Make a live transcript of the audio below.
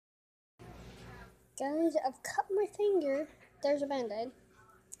Guys, I've cut my finger. There's a band-aid.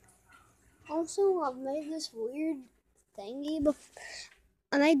 Also, I've made this weird thingy.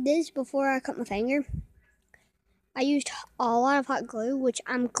 I made this before I cut my finger. I used a lot of hot glue, which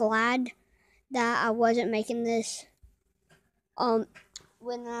I'm glad that I wasn't making this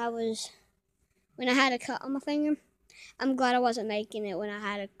when I had a cut on my finger. I'm glad I wasn't making it when I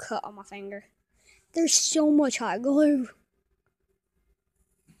had a cut on my finger. There's so much hot glue.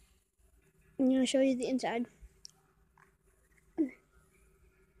 I'm gonna show you the inside.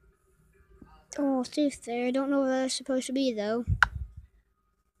 Oh, safe there. I don't know what that's supposed to be though.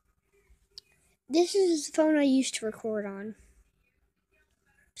 This is the phone I used to record on.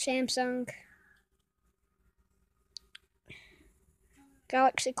 Samsung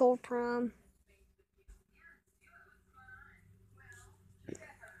Galaxy Gold Prime.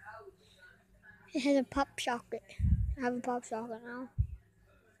 It has a pop socket. I have a pop socket now.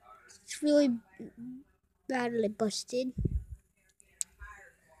 It's really badly busted.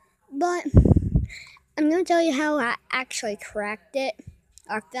 But I'm going to tell you how I actually cracked it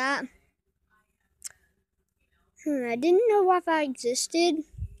like that. I didn't know Wi-Fi existed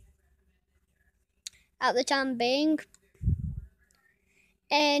at the time being.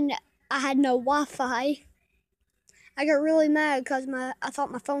 And I had no Wi-Fi. I got really mad because I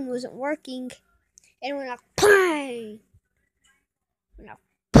thought my phone wasn't working. And when I bang!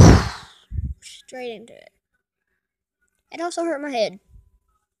 Straight into it. It also hurt my head.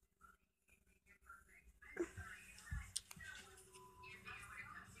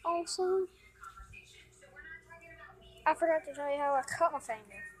 Also, I forgot to tell you how I cut my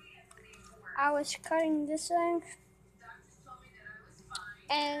finger. I was cutting this thing,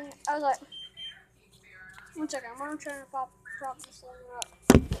 and I was like, one second, I'm gonna try to prop this thing up.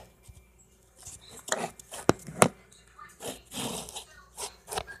 And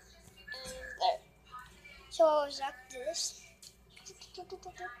there. So I was like this.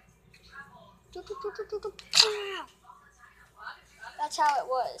 That's how it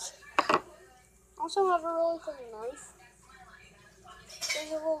was. Also have a really cool knife.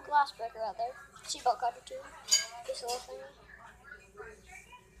 There's a little glass breaker out there. Seatbelt cutter too. This little thing.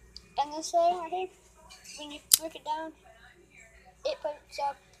 And this thing right here, when you break it down, it puts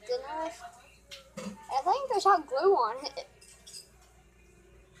up the knife. I think there's hot glue on it.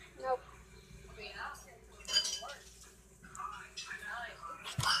 Nope.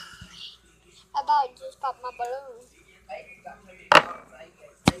 I about just popped my balloon.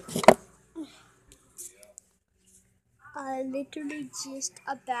 I literally just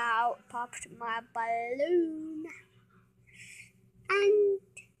about popped my balloon. And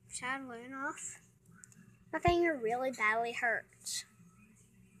sadly enough, my finger really badly hurts.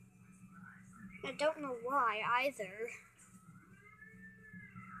 I don't know why either.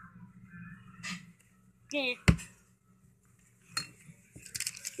 Yeah.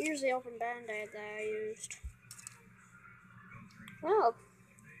 Here's the open band-aid that I used. Well,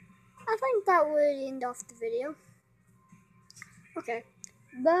 I think that would end off the video. Okay.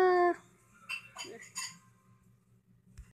 Bye.